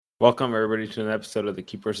Welcome everybody to an episode of the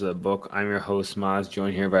Keepers of the Book. I'm your host Maz,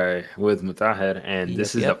 joined here with Mutahed, and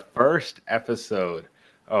this is the first episode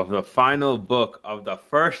of the final book of the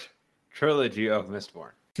first trilogy of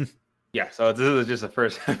Mistborn. Yeah, so this is just the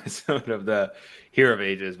first episode of the Hero of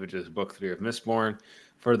Ages, which is book 3 of Mistborn.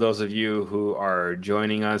 For those of you who are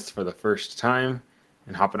joining us for the first time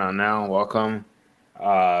and hopping on now, welcome.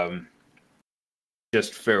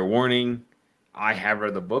 Just fair warning, I have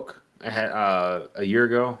read the book a year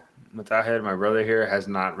ago. Mutahed, my brother here, has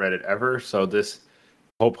not read it ever, so this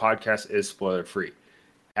whole podcast is spoiler free.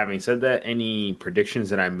 Having said that, any predictions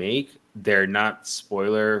that I make, they're not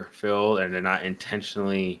spoiler filled and they're not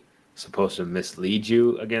intentionally supposed to mislead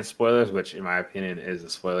you against spoilers, which in my opinion is a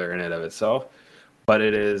spoiler in and of itself. But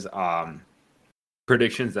it is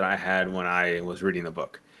predictions that I had when I was reading the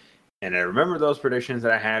book. And I remember those predictions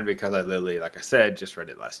that I had because I literally, like I said, just read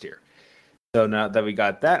it last year. So now that we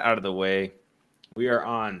got that out of the way, we are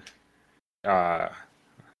on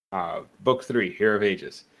book 3, Hero of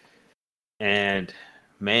Ages. And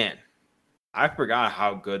man, I forgot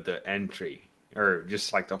how good the entry, or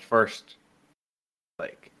just like the first,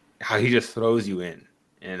 like how he just throws you in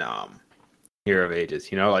Hero of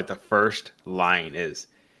Ages. You know, like the first line is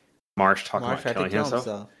Marsh talking about killing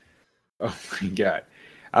himself. Oh my god.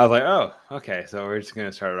 I was like, oh, okay, so we're just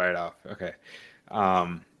gonna start right off. Okay.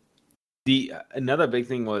 The another big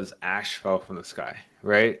thing was ash fell from the sky,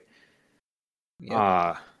 right?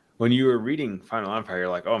 Yep. When you were reading Final Empire, you're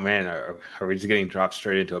like, oh man, are we just getting dropped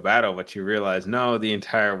straight into a battle? But you realize, no, the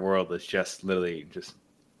entire world is just literally just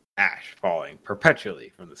ash falling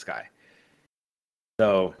perpetually from the sky.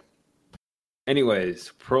 So,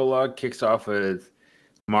 anyways, Prologue kicks off with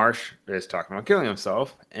Marsh is talking about killing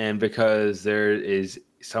himself, and because there is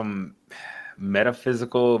some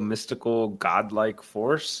metaphysical, mystical, godlike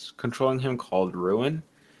force controlling him called Ruin.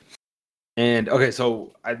 And okay,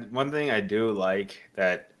 so one thing I do like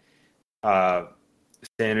that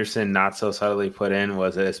Sanderson not so subtly put in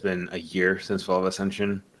was that it's been a year since Fall of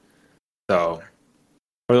Ascension. So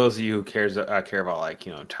for those of you who care about, like,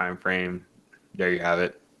 you know, time frame, there you have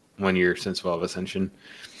it. 1 year since Fall of Ascension.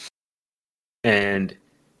 And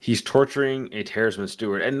he's torturing a Terrorsman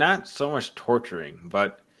steward, and not so much torturing,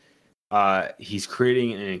 but he's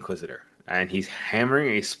creating an Inquisitor, and he's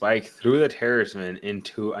hammering a spike through the Terrorsman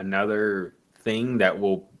into another thing that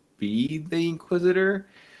will be the Inquisitor.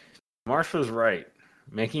 Marsh was right.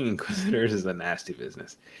 Making Inquisitors is a nasty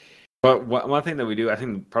business. But one thing that we do, I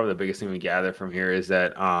think probably the biggest thing we gather from here is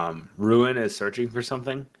that Ruin is searching for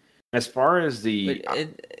something. As far as the...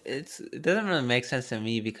 it doesn't really make sense to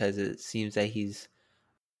me because it seems that he's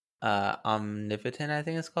omnipotent, I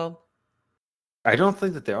think it's called. I don't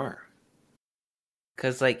think that they are.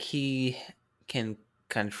 Because, like, he can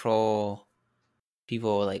control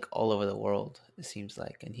people, like, all over the world, it seems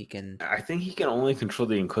like. And he can... I think he can only control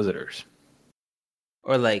the Inquisitors.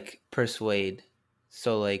 Or, like, persuade.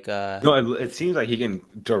 So, like... No, it seems like he can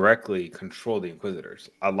directly control the Inquisitors.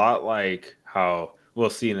 A lot like how we'll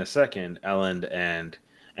see in a second, Elend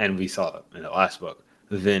and we saw it in the last book,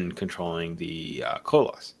 Vin controlling the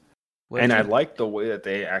Koloss. And I like the way that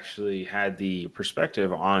they actually had the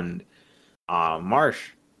perspective on Marsh,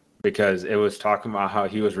 because it was talking about how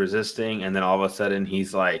he was resisting, and then all of a sudden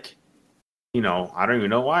he's like, you know, I don't even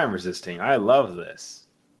know why I'm resisting. I love this.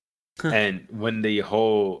 And when the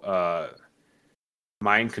whole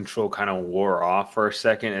mind control kind of wore off for a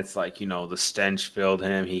second, it's like, you know, the stench filled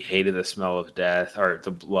him. He hated the smell of death, or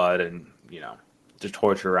the blood, and, you know, the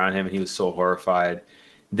torture around him, and he was so horrified.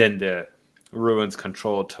 Then the Ruin's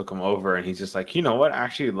control took him over, and he's just like, you know what? I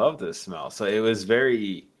actually love this smell. So it was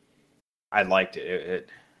very... I liked it.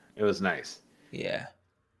 It was nice. Yeah.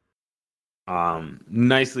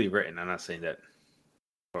 Nicely written. I'm not saying that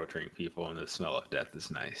torturing people and the smell of death is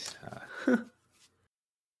nice.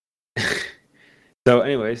 So,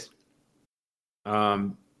 anyways,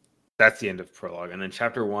 that's the end of Prologue. And then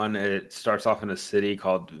Chapter 1, it starts off in a city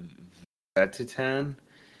called Vetitan,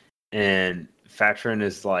 and Fatrin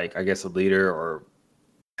is, like, I guess a leader, or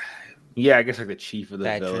I guess like the chief of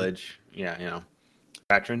the village. Yeah, you know,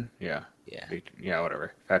 Fatrin. Yeah,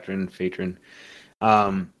 whatever. Fatrin.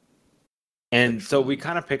 And so we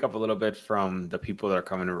kind of pick up a little bit from the people that are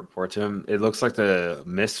coming to report to him. It looks like the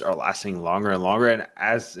mists are lasting longer and longer. And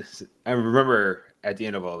as I remember at the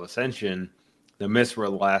end of All of Ascension, the mists were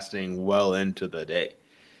lasting well into the day.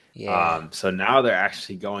 Yeah. So now they're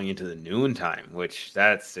actually going into the noontime, which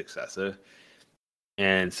that's excessive.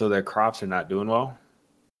 And so their crops are not doing well,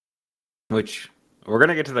 which we're going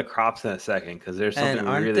to get to the crops in a second, because there's something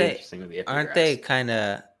really interesting with the epigraphs. Aren't they kind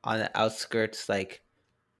of on the outskirts, like,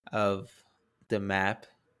 of the map?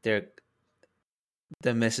 They're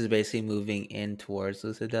The mist is basically moving in towards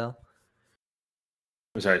Lucidel.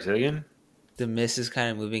 I'm sorry, say it again. The mist is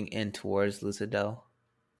kind of moving in towards Lucidel.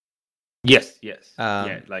 Yes, yes, yeah.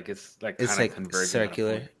 Um, Like it's like it's kind of like converging on a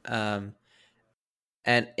circular. point.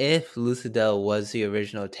 And if Lucidel was the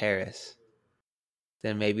original Terrace,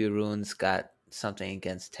 then maybe Rune's got something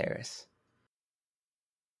against Terrace.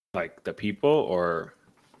 Like the people, or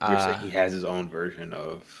you're saying Uh, he has his own version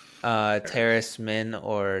of Paris? Terrace Min,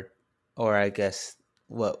 or I guess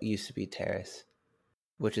what used to be Terrace,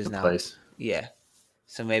 which is The now, place. yeah.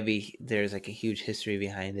 So maybe there's like a huge history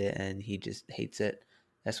behind it, and he just hates it.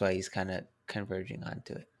 That's why he's kind of converging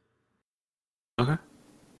onto it. Okay,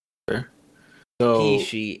 fair. He, So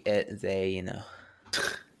she, it, they, you know.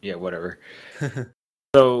 yeah, whatever.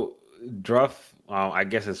 So Druff, well, I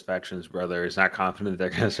guess his faction's brother is not confident they're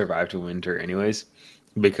going to survive to winter, anyways,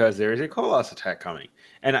 because there is a Koloss attack coming.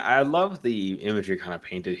 And I love the imagery kind of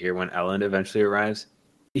painted here when Ellen eventually arrives.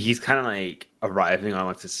 He's kind of like arriving on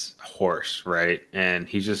like this horse, right? And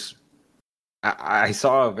he's just, I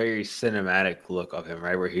saw a very cinematic look of him,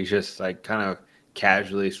 right, where he's just like kind of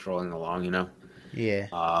casually strolling along, you know. Yeah.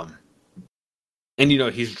 Um, and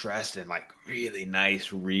he's dressed in like really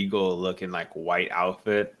nice, regal looking like white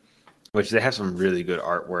outfit, which they have some really good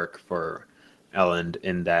artwork for Ellen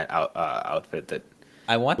in that outfit. That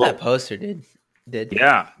I want that well, poster, dude. Did.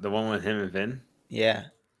 yeah, the one with him and Vin. Yeah.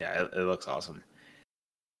 Yeah, it looks awesome.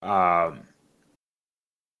 Um,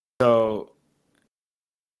 so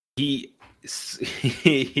he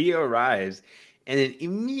he arrives and then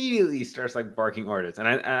immediately starts like barking orders, and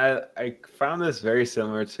I found this very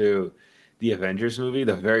similar to the Avengers movie,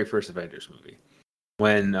 the very first Avengers movie,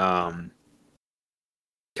 when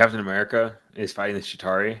Captain America is fighting the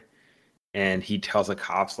Chitauri, and he tells the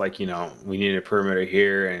cops like, we need a perimeter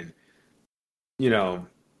here, and you know,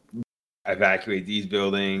 evacuate these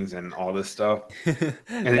buildings and all this stuff. And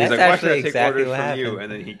then he's That's like, why should actually I take exactly orders what from you? happened.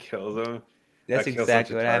 And then he kills him. That's Kills some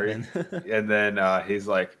exactly what Chitauri. happened. And then he's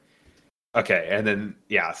like, okay. And then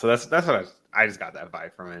yeah, so that's what I just got that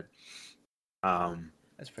vibe from it.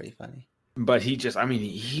 That's pretty funny. But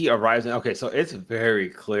he arrives in, okay, so it's very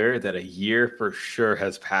clear that a year for sure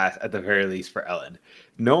has passed at the very least for Ellen.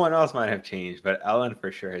 No one else might have changed, but Ellen for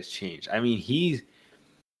sure has changed. He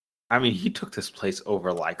took this place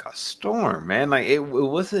over like a storm, man. Like it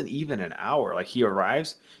wasn't even an hour. Like he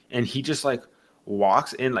arrives and he just like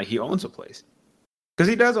walks in like he owns the place. Because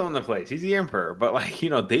he does own the place. He's the emperor, but like,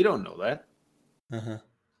 they don't know that.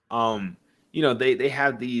 Uh-huh. They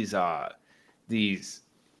have these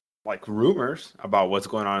like rumors about what's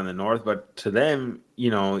going on in the north, but to them,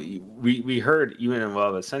 we heard even in Well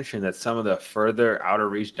of Ascension that some of the further outer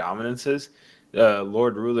reach dominances,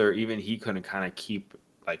 Lord Ruler, even he couldn't kind of keep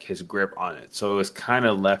like his grip on it. So it was kind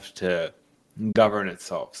of left to govern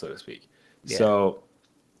itself, so to speak. Yeah. So,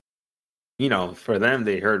 for them,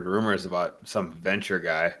 they heard rumors about some venture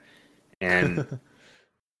guy, and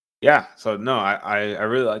yeah. So no, I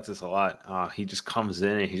really like this a lot. He just comes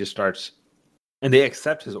in and he just starts, and they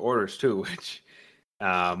accept his orders too, which,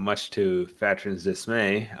 much to Fatrin's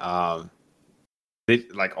dismay, they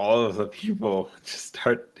like all of the people just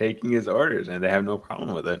start taking his orders, and they have no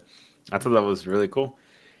problem with it. I thought that was really cool.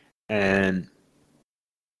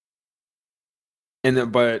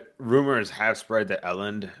 But rumors have spread that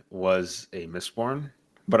Elend was a Mistborn,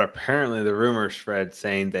 but apparently the rumors spread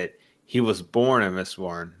saying that he was born a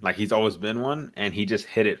Mistborn, like he's always been one, and he just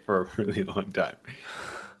hid it for a really long time.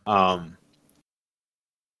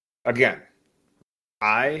 Again,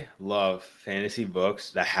 I love fantasy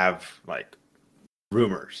books that have like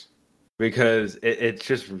rumors because it's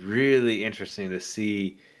just really interesting to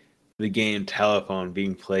see the game Telephone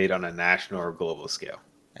being played on a national or global scale.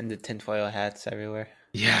 And the tinfoil hats everywhere.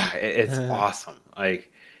 Yeah, it's awesome.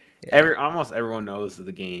 Like Yeah. almost everyone knows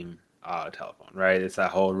the game Telephone, right? It's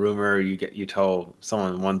that whole rumor. You tell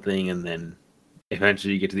someone one thing, and then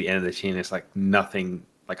eventually you get to the end of the chain. It's like nothing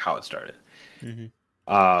like how it started. Mm-hmm.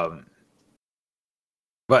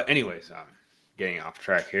 But anyways, I'm getting off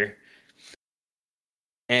track here.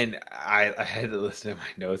 And I had to listen to my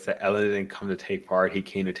notes that Ellen didn't come to take part; he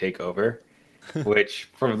came to take over. Which,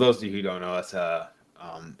 for those of you who don't know, that's a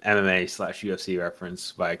MMA/UFC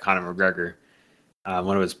reference by Conor McGregor.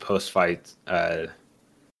 One of his post-fight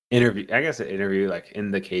interview, I guess an interview, like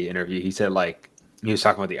in the cage interview, he said like he was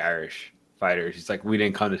talking about the Irish fighters. He's like, we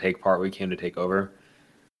didn't come to take part; we came to take over.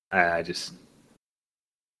 I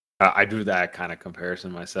drew that kind of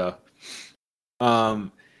comparison myself.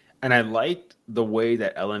 And I liked the way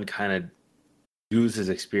that Ellen kind of used his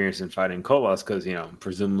experience in fighting Koloss because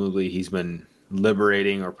presumably he's been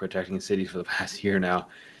liberating or protecting cities for the past year now.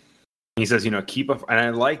 He says, keep up, and I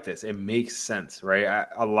like this. It makes sense, right?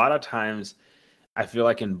 A lot of times, I feel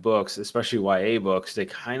like in books, especially YA books, they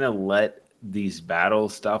kind of let these battle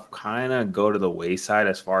stuff kind of go to the wayside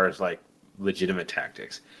as far as like legitimate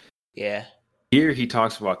tactics. Yeah. Here he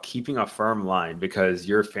talks about keeping a firm line because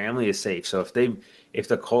your family is safe. So if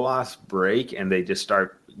the Koloss break and they just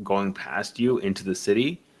start going past you into the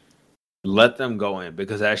city, let them go in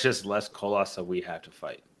because that's just less Koloss that we have to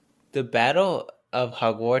fight. The Battle of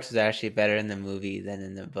Hogwarts is actually better in the movie than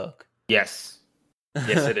in the book. Yes.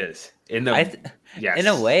 Yes, it is. In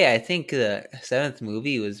a way, I think the seventh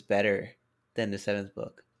movie was better than the seventh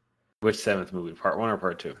book. Which seventh movie? Part 1 or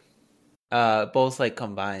part 2? Both like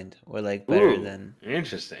combined were like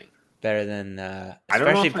interesting. Better than I don't know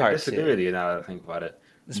especially if I part disagree 2. with you now that I think about it.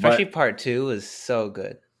 Especially But part 2 was so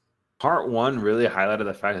good. part 1 really highlighted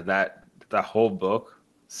the fact that the whole book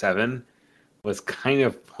 7 was kind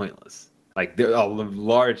of pointless. Like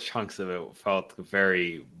large chunks of it felt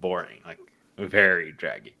very boring, like very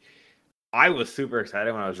draggy. I was super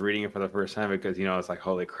excited when I was reading it for the first time because it's like,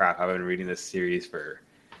 holy crap, I've been reading this series for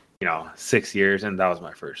 6 years, and that was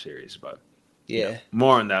my first series. But yeah,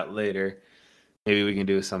 more on that later. Maybe we can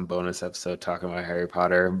do some bonus episode talking about Harry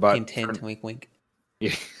Potter. But hint, hint, wink, wink.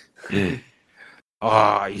 Yeah.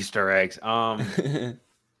 Oh, Easter eggs.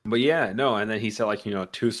 But yeah, no, and then he said like,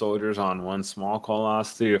 2 soldiers on one small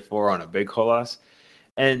Koloss, 3 to 4 on a big Koloss.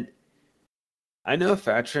 And I know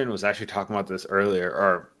Fatrin was actually talking about this earlier,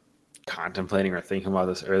 or contemplating or thinking about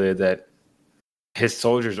this earlier, that his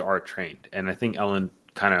soldiers are trained. And I think Ellen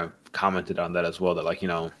kind of commented on that as well, that like,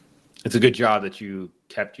 it's a good job that you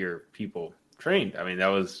kept your people trained. I mean, that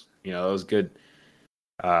was good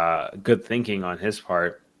good thinking on his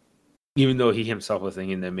part, even though he himself was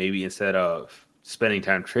thinking that maybe instead of spending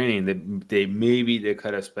time training, they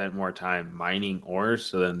could have spent more time mining ores,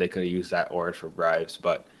 so then they could have used that ores for bribes.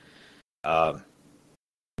 But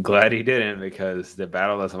glad he didn't, because the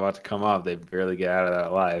battle that's about to come up, they barely get out of that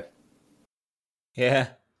alive. Yeah.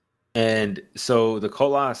 And so the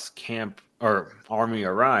Koloss camp or army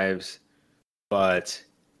arrives, but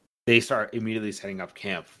they start immediately setting up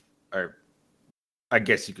camp, or I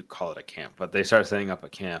guess you could call it a camp, but they start setting up a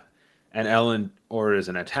camp, and Ellen orders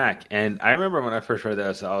an attack. And I remember when I first read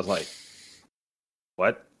this, I was like,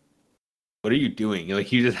 what? What are you doing?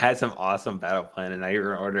 Like, you just had some awesome battle plan, and now you're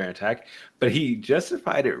going to order an attack? But he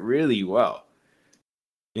justified it really well.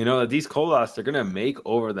 These Koloss, they're going to make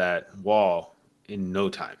over that wall in no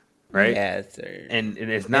time, right? Yeah, and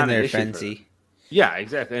it's not an issue frenzy. for them. Yeah,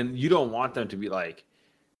 exactly. And you don't want them to be like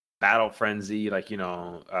battle frenzy, like,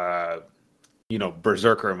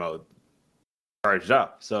 berserker mode charged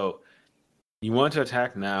up. So you want to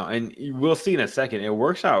attack now, and we'll see in a second. It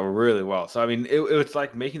works out really well. So I mean, it's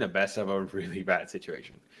like making the best of a really bad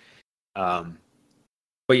situation. But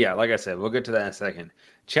yeah, like I said, we'll get to that in a second.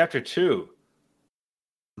 Chapter 2,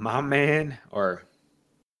 my man, or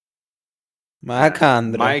my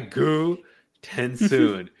goo,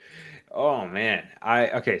 Tensoon. Oh man,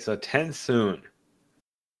 so Tensoon.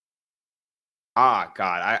 Ah,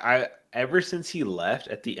 God, I ever since he left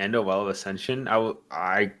at the end of Well of Ascension,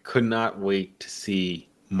 I could not wait to see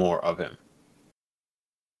more of him.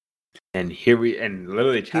 And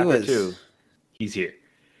literally chapter 2, he's here.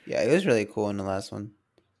 Yeah, it was really cool in the last one.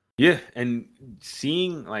 Yeah, and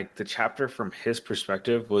seeing like the chapter from his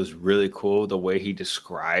perspective was really cool. The way he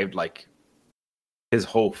described like his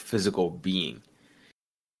whole physical being,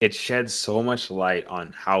 it sheds so much light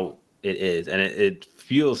on how it is, and it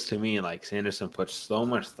feels to me like Sanderson put so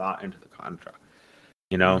much thought into the construct.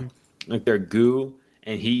 Like they're goo,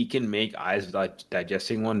 and he can make eyes without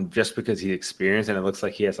digesting one just because he's experienced, and it looks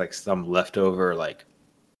like he has like some leftover like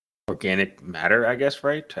organic matter, I guess,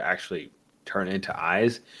 right, to actually turn into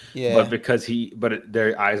eyes. Yeah. But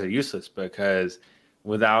their eyes are useless because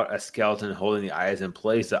without a skeleton holding the eyes in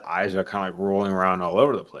place, the eyes are kind of like rolling around all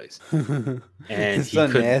over the place. And it's so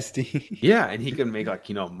nasty. Yeah, and he could make like,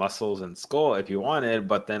 muscles and skull if you wanted,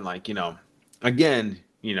 but then like, again,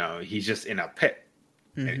 he's just in a pit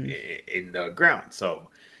in the ground. So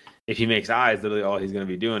if he makes eyes, literally all he's going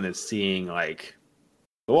to be doing is seeing like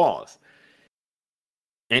the walls.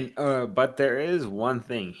 And but there is one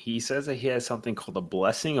thing. He says that he has something called the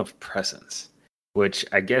blessing of presence, which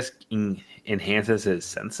I guess enhances his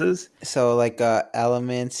senses. So like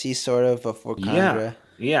elemency sort of a Forkandra.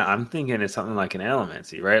 Yeah, I'm thinking it's something like an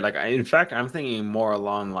elemency, right? Like, in fact, I'm thinking more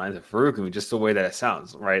along the lines of Furukumi, just the way that it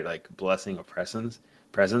sounds, right? Like blessing of presence.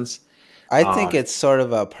 I think it's sort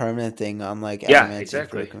of a permanent thing, unlike elemency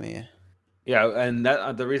exactly. Furukumi. Yeah, and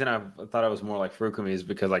that the reason I thought it was more like Furukumi is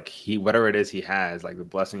because like whatever it is he has, like the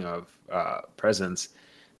blessing of presence,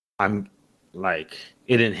 I'm like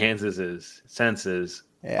it enhances his senses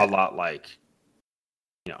a Yeah. lot. Like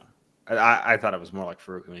you know, I thought it was more like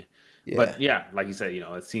Furukumi, Yeah. but yeah, like you said,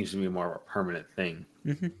 it seems to be more of a permanent thing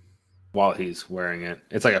Hmm. while he's wearing it.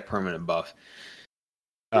 It's like a permanent buff.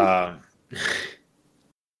 Um,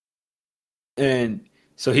 and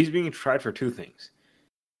so he's being tried for two things.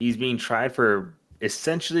 He's being tried for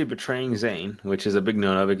essentially betraying Zane, which is a big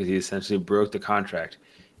no-no because he essentially broke the contract.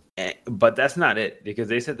 But that's not it, because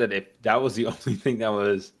they said that if that was the only thing that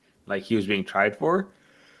was like he was being tried for,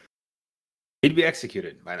 he'd be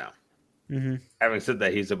executed by now. Hmm. Having said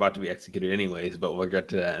that, he's about to be executed anyways, but we'll get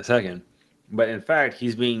to that in a second. But in fact,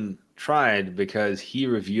 he's being tried because he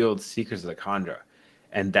revealed secrets of the Khandra.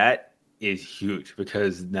 And that is huge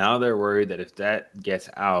because now they're worried that if that gets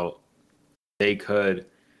out, the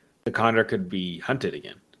Khandra could be hunted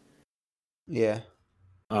again. Yeah.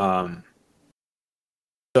 Um,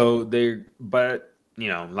 but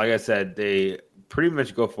like I said, they pretty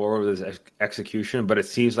much go forward with this execution, but it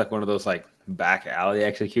seems like one of those like back alley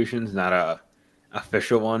executions, not a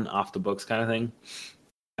official one, off the books kind of thing.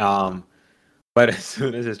 Um, but as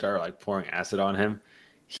soon as they started like pouring acid on him,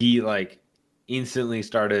 he like instantly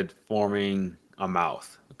started forming a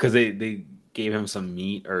mouth because they gave him some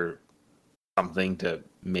meat or something to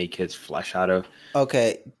make his flesh out of.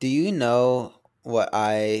 Okay. Do you know what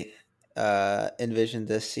I envisioned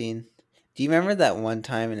this scene? Do you remember that one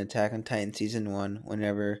time in Attack on Titan season 1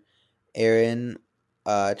 whenever Eren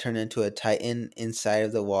turned into a Titan inside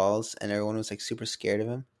of the walls and everyone was like super scared of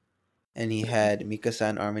him and he had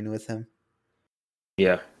Mikasa arming with him?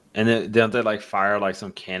 Yeah, and then don't they like fire like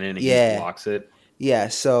some cannon and he Yeah. blocks it? Yeah,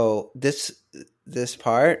 so this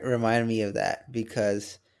part reminded me of that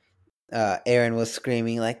because Aaron was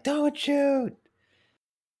screaming like "Don't shoot!"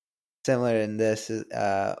 Similar in this,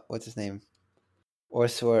 what's his name?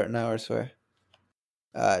 Orsor, not Orsor.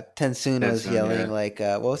 Tensoon That's was yelling yeah. like,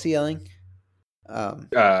 what was he yelling? Um,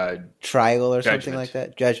 Uh, Triangle or something like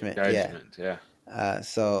Judgment, that. Judgment, yeah. judgment. Yeah,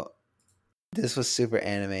 So this was super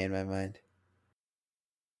anime in my mind.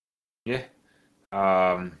 yeah.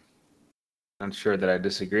 Um, I'm sure that I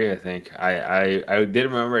disagree. I think I did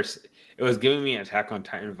remember it was giving me Attack on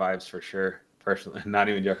Titan vibes for sure. Personally, not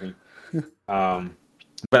even joking. Um,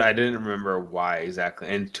 but I didn't remember why exactly.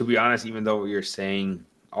 And to be honest, even though you're saying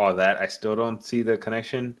all of that, I still don't see the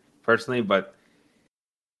connection personally. But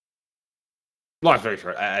long story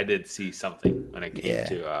short, I did see something when it came Yeah.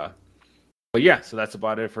 to. But yeah, so that's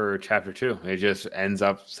about it for chapter 2. It just ends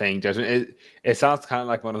up saying judgment. It sounds kind of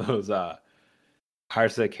like one of those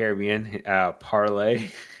Pirates of the Caribbean parlay.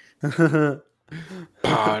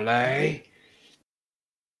 Parlay.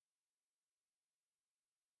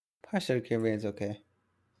 Pirates of the Caribbean's okay.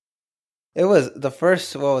 It was the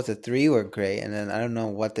first. What was it? 3 were great, and then I don't know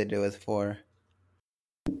what they do with 4.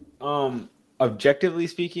 Um, Objectively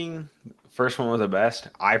speaking, first one was the best.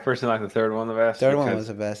 I personally like the third one the best Third one was because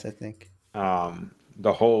the best, I think.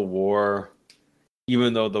 the whole war,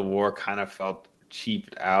 even though the war kind of felt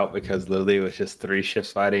cheaped out because literally it was just 3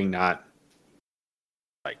 ships fighting, not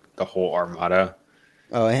like the whole armada.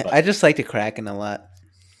 Oh, I But just like the Kraken a lot.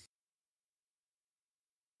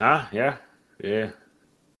 yeah, yeah,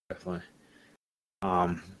 definitely.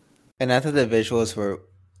 Um, And I thought the visuals were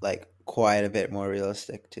like quite a bit more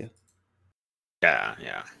realistic too. yeah,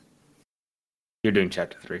 yeah. You're doing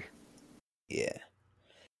chapter 3. Yeah.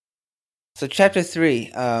 So chapter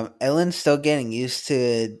 3, Ellen's still getting used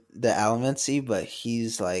to the Allomancy, but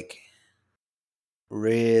he's like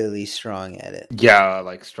really strong at it. Yeah,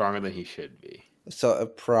 like stronger than he should be. So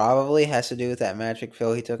it probably has to do with that magic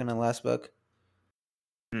pill he took in the last book.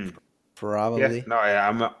 Hmm. Yeah, Probably. no,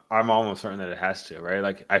 I'm almost certain that it has to, right?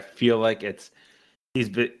 Like I feel like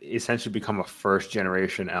essentially become a first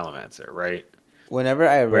generation Elementor, right? Whenever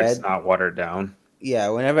I Where it's read, not watered down. yeah,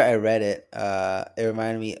 whenever I read it, it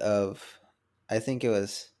reminded me of, I think it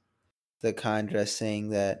was the Khandra saying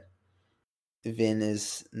that Vin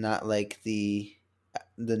is not like the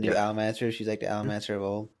new Yeah, Allomancer. She's like the Allomancer of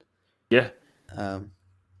old. yeah. Um,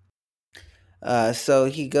 so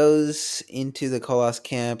he goes into the Kolos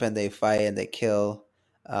camp and they fight and they kill.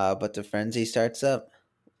 But the frenzy starts up,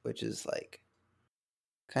 which is like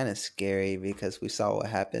kind of scary because we saw what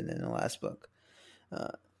happened in the last book.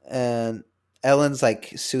 Uh, and Ellen's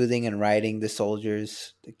like soothing and riding the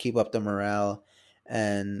soldiers to keep up the morale.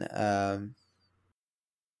 And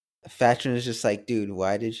Fatrin is just like, dude,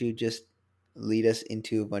 why did you just lead us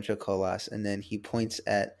into a bunch of Kolos? And then he points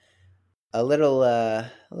at a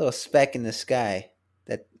little speck in the sky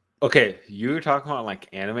that Okay, you were talking about like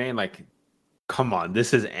anime, like come on,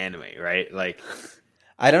 this is anime, right? Like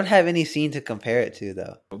I don't have any scene to compare it to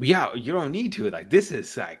though. Yeah, you don't need to. Like this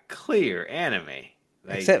is like clear anime.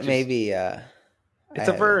 Like Except just maybe I it's a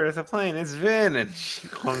haven't. bird, it's a plane, it's Vin, and she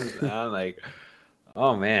comes down like,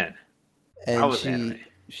 oh man, that And was anime.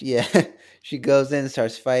 yeah, she goes in,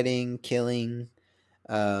 starts fighting, killing,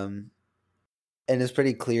 um, and it's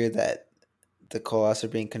pretty clear that the Colossus are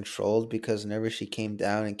being controlled because whenever she came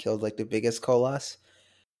down and killed like the biggest Colossus,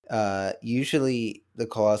 usually the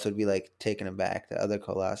Colossus would be like taken aback, the other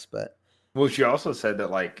Colossus, but Well, she also said that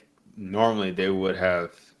like normally they would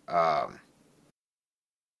have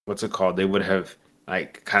what's it called? They would have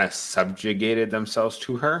like kind of subjugated themselves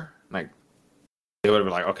to her. Like they would have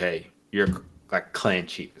been like, okay, you're like clan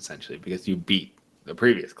chief essentially because you beat the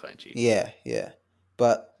previous clan chief. yeah,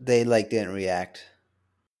 but they like didn't react,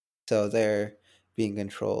 so they're being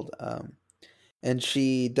controlled. And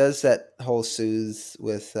she does that whole soothe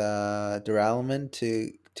with Duralaman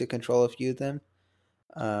to control a few of them.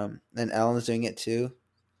 And Alan's doing it too.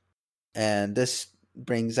 And this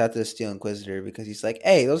brings out the Steel Inquisitor because he's like,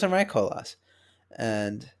 "Hey, those are my Kolas."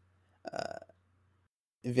 And uh,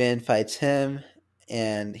 Vin fights him,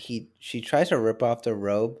 and she tries to rip off the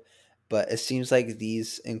robe, but it seems like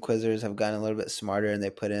these Inquisitors have gotten a little bit smarter, and they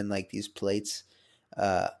put in like these plates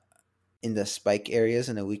uh, in the spike areas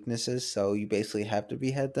and the weaknesses, so you basically have to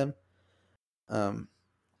behead them. Um,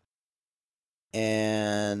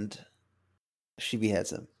 and she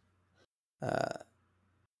beheads him. Uh,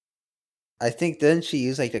 I think then she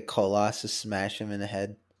used like a Colossus to smash him in the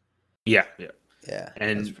head. Yeah, yeah. Yeah, that's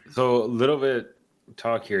And pretty. so a little bit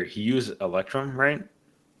talk here. He used Electrum, right?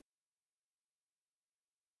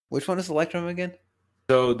 Which one is Electrum again?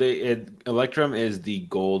 So Electrum is the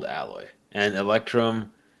gold alloy, and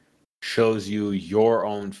Electrum shows you your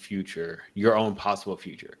own future, your own possible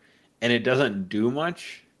future, and it doesn't do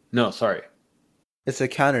much. No, sorry. It's a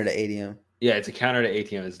counter to ADM. Yeah, it's a counter to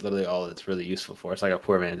ATM. It's literally all it's really useful for. It's like a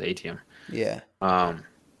poor man's ATM. Yeah. Um,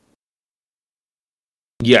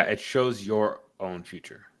 yeah, it shows your own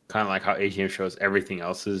future, kind of like how ATM shows everything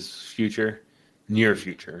else's future, near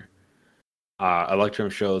future. Electrum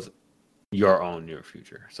shows your own near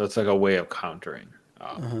future. So it's like a way of countering,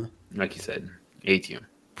 Uh like you said, ATM,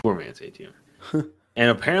 poor man's ATM. huh. And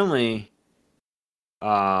apparently,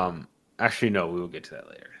 actually, no, we will get to that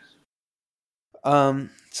later.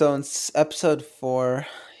 So in episode 4,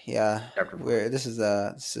 yeah, Chapter where 4. this is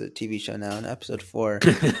a TV show now. In episode 4,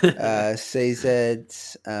 Yeah. Sazed,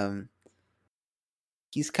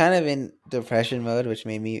 he's kind of in depression mode, which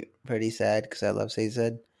made me pretty sad because I love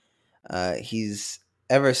Sazed. He's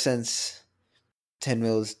ever since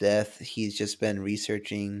Tenwill's death, he's just been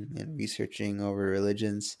researching and researching over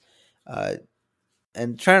religions, uh,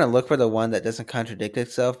 and trying to look for the one that doesn't contradict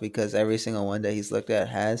itself because every single one that he's looked at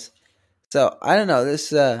has. So I don't know.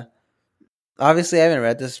 This obviously I haven't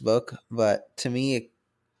read this book, but to me,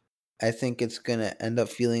 I think it's gonna end up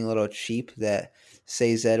feeling a little cheap that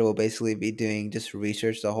Sazed will basically be doing just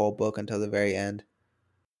research the whole book until the very end.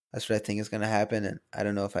 That's what I think is gonna happen, and I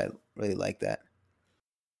don't know if I really like that.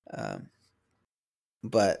 Um,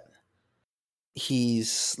 but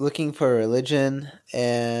he's looking for a religion,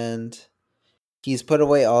 and he's put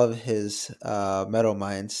away all of his metal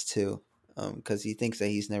mines too, because he thinks that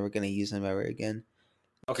he's never gonna use them ever again.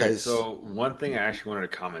 Okay, Because so one thing I actually wanted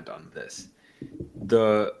to comment on this.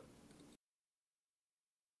 The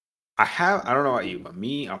I don't know about you, but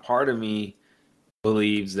me, a part of me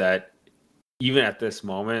believes that even at this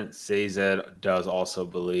moment, Sazed does also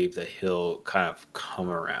believe that he'll kind of come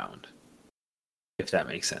around, if that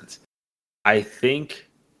makes sense. I think,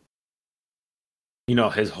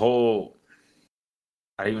 his whole,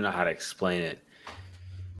 I don't even know how to explain it.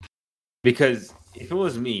 Because if it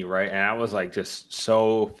was me, right, and I was like just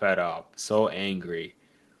so fed up, so angry,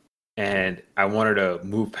 and I wanted to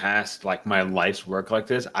move past like my life's work like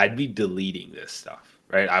this, I'd be deleting this stuff,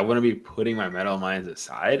 right? I wouldn't be putting my metal mines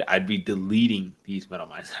aside. I'd be deleting these metal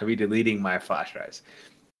mines. I'd be deleting my flash drives.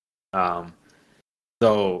 Um,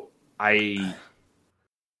 so I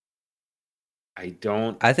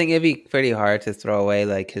don't I think it'd be pretty hard to throw away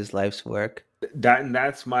like his life's work.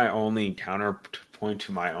 that's my only counterpoint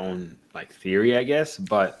to my own like theory, I guess.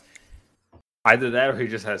 But either that or he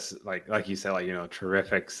just has like you said, like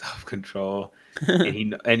terrific self control,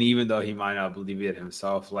 and even though he might not believe it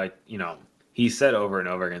himself, like he said over and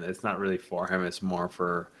over again that it's not really for him; it's more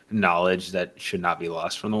for knowledge that should not be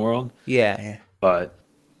lost from the world. Yeah. But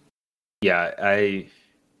yeah,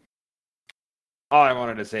 all I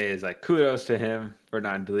wanted to say is like kudos to him for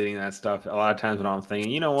not deleting that stuff. A lot of times when I'm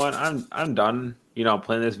thinking, you know what, I'm done,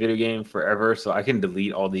 playing this video game forever, so I can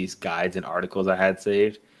delete all these guides and articles I had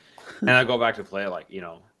saved, and I go back to play it like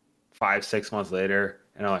 5-6 months later,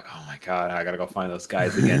 and I'm like, oh my god, I gotta go find those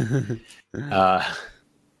guys again. uh,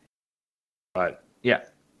 but yeah,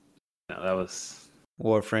 no, that was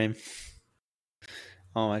Warframe.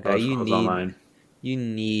 Oh my god, Elder Scrolls Online. you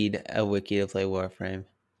need a wiki to play Warframe.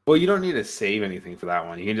 Well, you don't need to save anything for that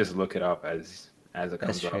one. You can just look it up as it That's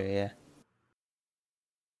comes true, up.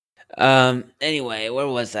 yeah. Anyway, where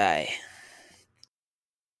was I?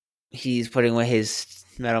 He's putting away his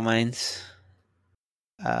metal mines.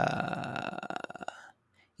 Uh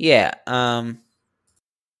yeah,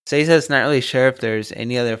 Seiza's not really sure if there's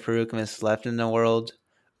any other Feruchemists left in the world,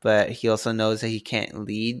 but he also knows that he can't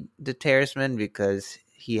lead the Terracemen because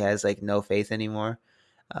he has like no faith anymore.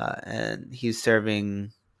 And he's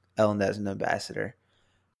serving Elend as an ambassador.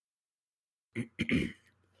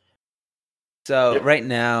 So Yep. right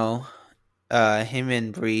now, him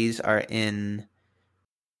and Breeze are in.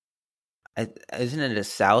 Isn't it the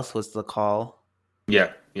south? Was the call?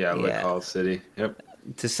 Yeah. Yeah, Lakal City. Yep.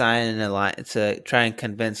 to sign an alliance to try and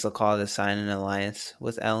convince Lakal to sign an alliance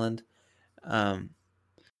with Elend. And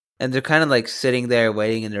they're kind of like sitting there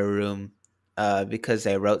waiting in their room, because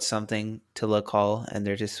they wrote something to Lakal and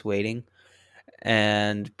they're just waiting.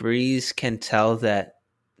 And Breeze can tell that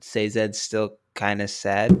Sazed's still kind of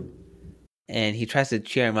sad, and he tries to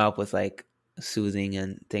cheer him up with like soothing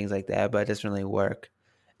and things like that, but it doesn't really work.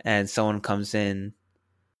 And someone comes in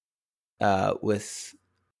with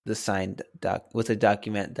the signed with a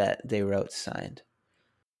document that they wrote signed,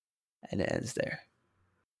 and it ends there.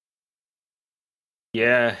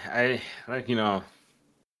 Yeah, I like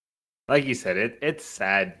like you said, it's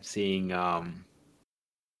sad seeing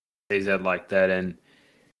AZ like that, and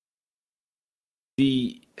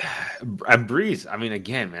the and Breeze. I mean,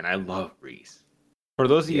 again, man, I love Breeze. For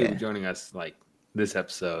those of you Yeah, joining us like this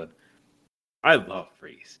episode, I love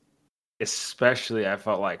Breeze. Especially, I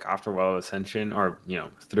felt like after Well of Ascension, or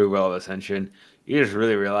through Well of Ascension, you just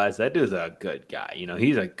really realize that dude's a good guy.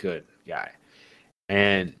 He's a good guy,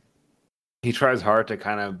 and he tries hard to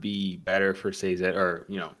kind of be better for Sazed, or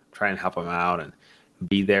try and help him out and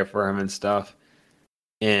be there for him and stuff.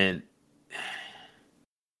 And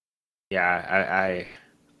yeah,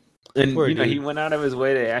 and poor he dude. went out of his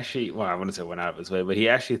way to actually, well, I wouldn't say went out of his way, but he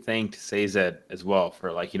actually thanked Sazed as well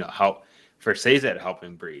for like help for Sazed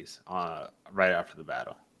helping Breeze right after the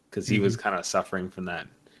battle, because he was kind of suffering from that.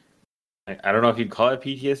 I don't know if you'd call it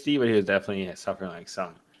PTSD, but he was definitely suffering like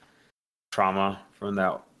some trauma from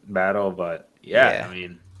that battle. But yeah, Yeah, I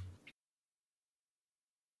mean,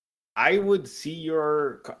 I would see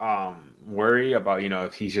your worry about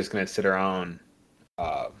if he's just gonna sit around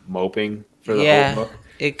moping for the whole yeah. book.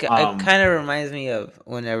 It kind of reminds me of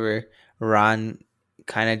whenever Ron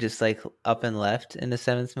kind of just like up and left in the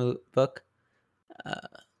seventh book. Uh,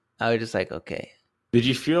 I was just like, okay, Did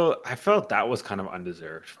you feel? I felt that was kind of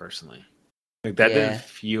undeserved, personally. Like that didn't yeah,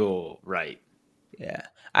 feel right. yeah.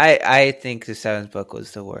 I think the seventh book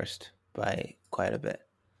was the worst by quite a bit.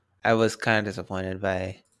 I was kind of disappointed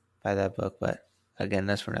by that book, but again,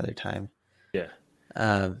 that's for another time. Yeah.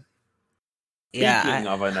 Um, Speaking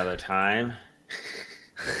yeah, of another time,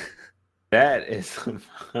 that is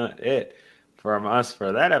it from us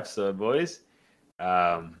for that episode, boys.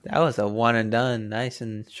 that was a one and done, nice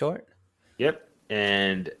and short. Yep.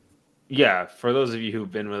 And yeah, for those of you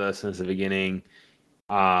who've been with us since the beginning,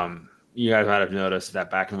 you guys might have noticed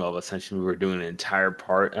that back in Well of Ascension, we were doing an entire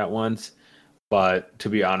part at once. But to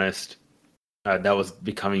be honest, that was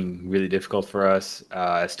becoming really difficult for us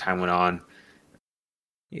as time went on.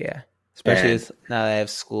 Yeah, especially And with now that I have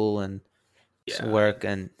school and yeah, work,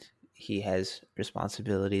 and he has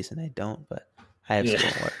responsibilities and I don't, but I have yeah,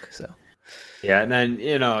 school and work, so yeah. And then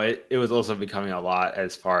it was also becoming a lot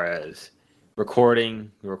as far as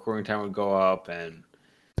recording. The recording time would go up, and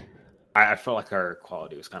I felt like our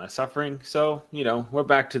quality was kind of suffering. So we're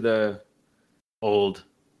back to the old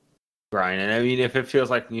grind. And I mean, if it feels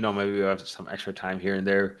like maybe we have some extra time here and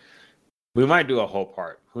there, we might do a whole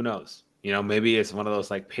part. Who knows? Maybe it's one of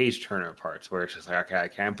those like page turner parts where it's just like, okay, I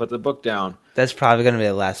can't put the book down. that's probably gonna be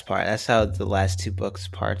the last part. That's how the last two books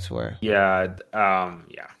parts were. Yeah,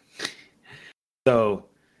 yeah. So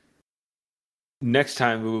next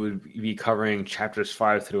time we will be covering chapters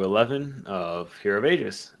 5 through 11 of Hero of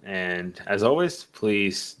Ages. And as always,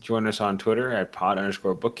 please join us on Twitter at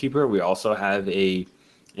pod_bookkeeper. We also have a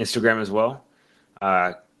Instagram as well.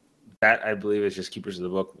 That I believe is just Keepers of the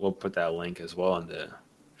Book. We'll put that link as well in the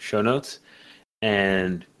show notes.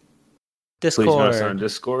 And please join us on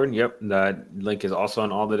Discord. Discord. Yep, that link is also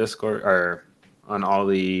on all the Discord, or on all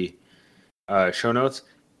the show notes.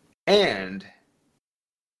 And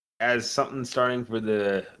as something starting for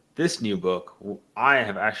this new book, I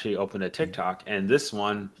have actually opened a TikTok, and this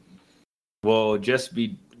one will just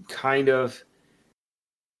be kind of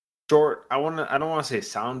short. I don't want to say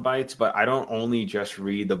sound bites, but I don't only just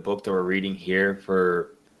read the book that we're reading here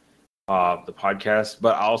for the podcast,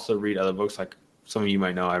 but I also read other books. Like some of you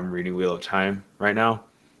might know, I'm reading Wheel of Time right now.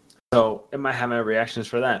 So it might have my reactions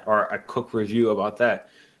for that or a quick review about that.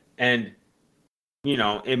 And,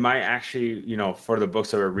 it might actually, for the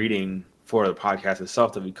books that we're reading for the podcast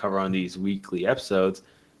itself that we cover on these weekly episodes,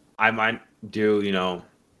 I might do,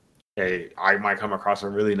 I might come across a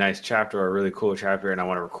really nice chapter or a really cool chapter and I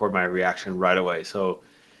want to record my reaction right away. So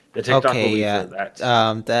the TikTok will Okay, be yeah. for that.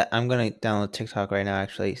 That I'm gonna download TikTok right now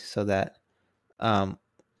actually, so that um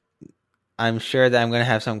I'm sure that I'm gonna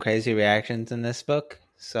have some crazy reactions in this book.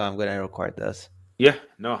 So I'm gonna record those. Yeah,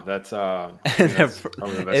 no, that's I think that's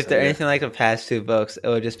probably the best If they're idea. anything like the past two books, it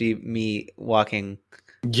would just be me walking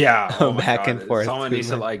Yeah, oh my back and god. forth Someone through needs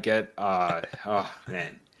to my. get oh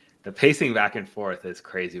man. The pacing back and forth is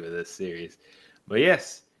crazy with this series. But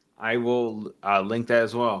yes, I will link that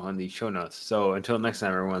as well on the show notes. So until next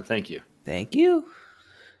time everyone, thank you. Thank you.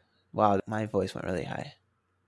 Wow, my voice went really high.